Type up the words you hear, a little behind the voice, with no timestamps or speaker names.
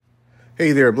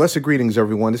Hey there, blessed greetings,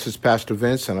 everyone. This is Pastor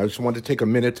Vince, and I just want to take a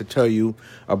minute to tell you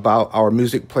about our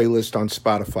music playlist on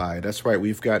Spotify. That's right,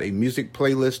 we've got a music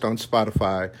playlist on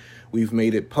Spotify. We've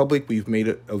made it public, we've made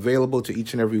it available to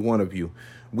each and every one of you.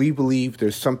 We believe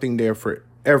there's something there for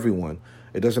everyone.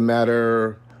 It doesn't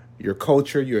matter your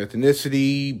culture, your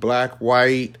ethnicity, black,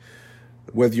 white,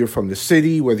 whether you're from the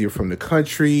city, whether you're from the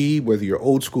country, whether you're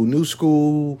old school, new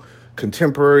school,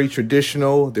 contemporary,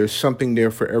 traditional, there's something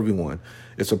there for everyone.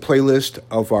 It's a playlist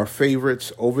of our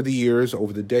favorites over the years,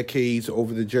 over the decades,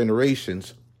 over the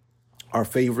generations. Our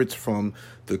favorites from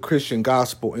the Christian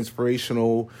gospel,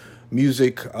 inspirational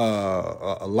music,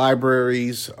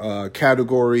 libraries,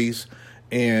 categories.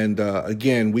 And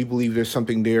again, we believe there's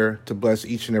something there to bless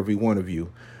each and every one of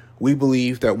you. We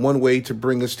believe that one way to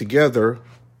bring us together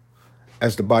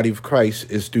as the body of Christ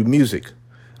is through music.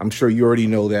 I'm sure you already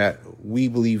know that. We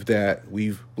believe that.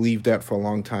 We've believed that for a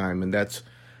long time, and that's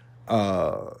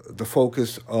the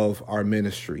focus of our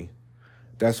ministry.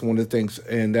 That's one of the things,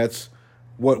 and that's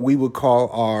what we would call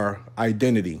our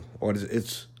identity, or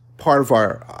it's part of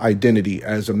our identity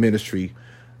as a ministry,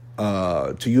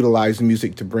 to utilize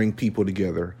music to bring people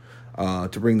together,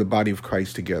 to bring the body of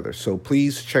Christ together. So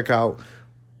please check out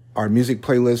our music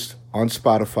playlist on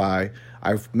Spotify.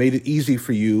 I've made it easy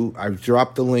for you. I've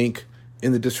dropped the link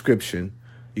in the description.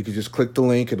 You can just click the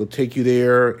link. It'll take you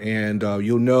there, and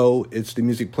you'll know it's the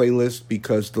music playlist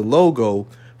because the logo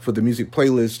for the music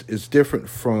playlist is different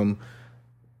from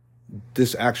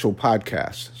this actual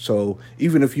podcast. So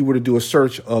even if you were to do a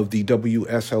search of the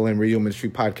WSLN Radio Ministry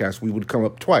podcast, we would come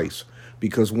up twice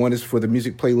because one is for the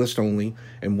music playlist only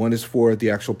and one is for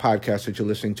the actual podcast that you're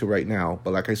listening to right now.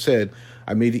 But like I said,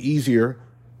 I made it easier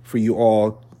for you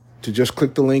all to just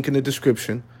click the link in the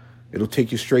description. It'll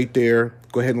take you straight there.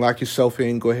 Go ahead and lock yourself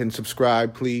in. Go ahead and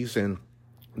subscribe, please. And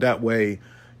that way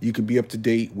you can be up to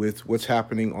date with what's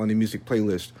happening on the music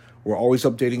playlist. We're always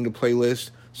updating the playlist.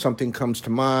 Something comes to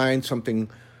mind, something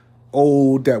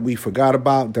old that we forgot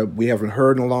about, that we haven't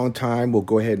heard in a long time, we'll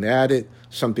go ahead and add it.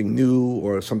 Something new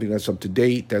or something that's up to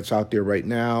date that's out there right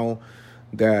now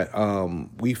that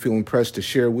we feel impressed to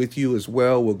share with you as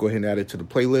well. We'll go ahead and add it to the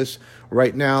playlist.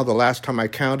 Right now, the last time I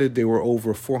counted, there were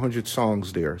over 400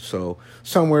 songs there. So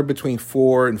somewhere between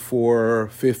 4 and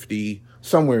 450,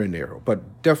 somewhere in there,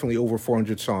 but definitely over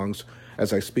 400 songs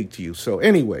as I speak to you. So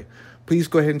anyway, please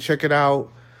go ahead and check it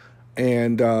out.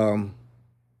 And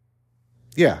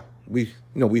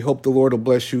we hope the Lord will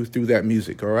bless you through that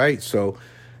music. All right. So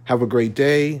have a great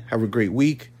day. Have a great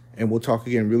week. And we'll talk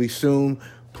again really soon.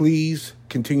 Please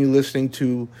continue listening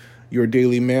to your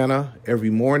daily manna every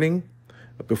morning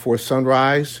before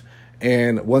sunrise.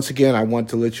 And once again, I want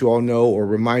to let you all know or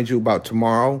remind you about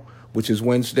tomorrow, which is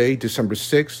Wednesday, December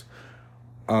 6th.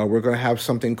 We're going to have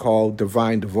something called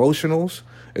Divine Devotionals.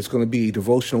 It's going to be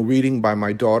devotional reading by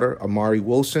my daughter, Amari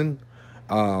Wilson,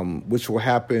 which will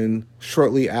happen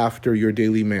shortly after your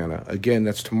daily manna. Again,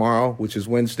 that's tomorrow, which is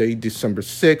Wednesday, December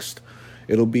 6th.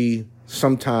 It'll be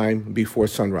sometime before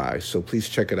sunrise, so please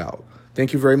check it out.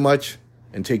 Thank you very much,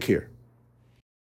 and take care.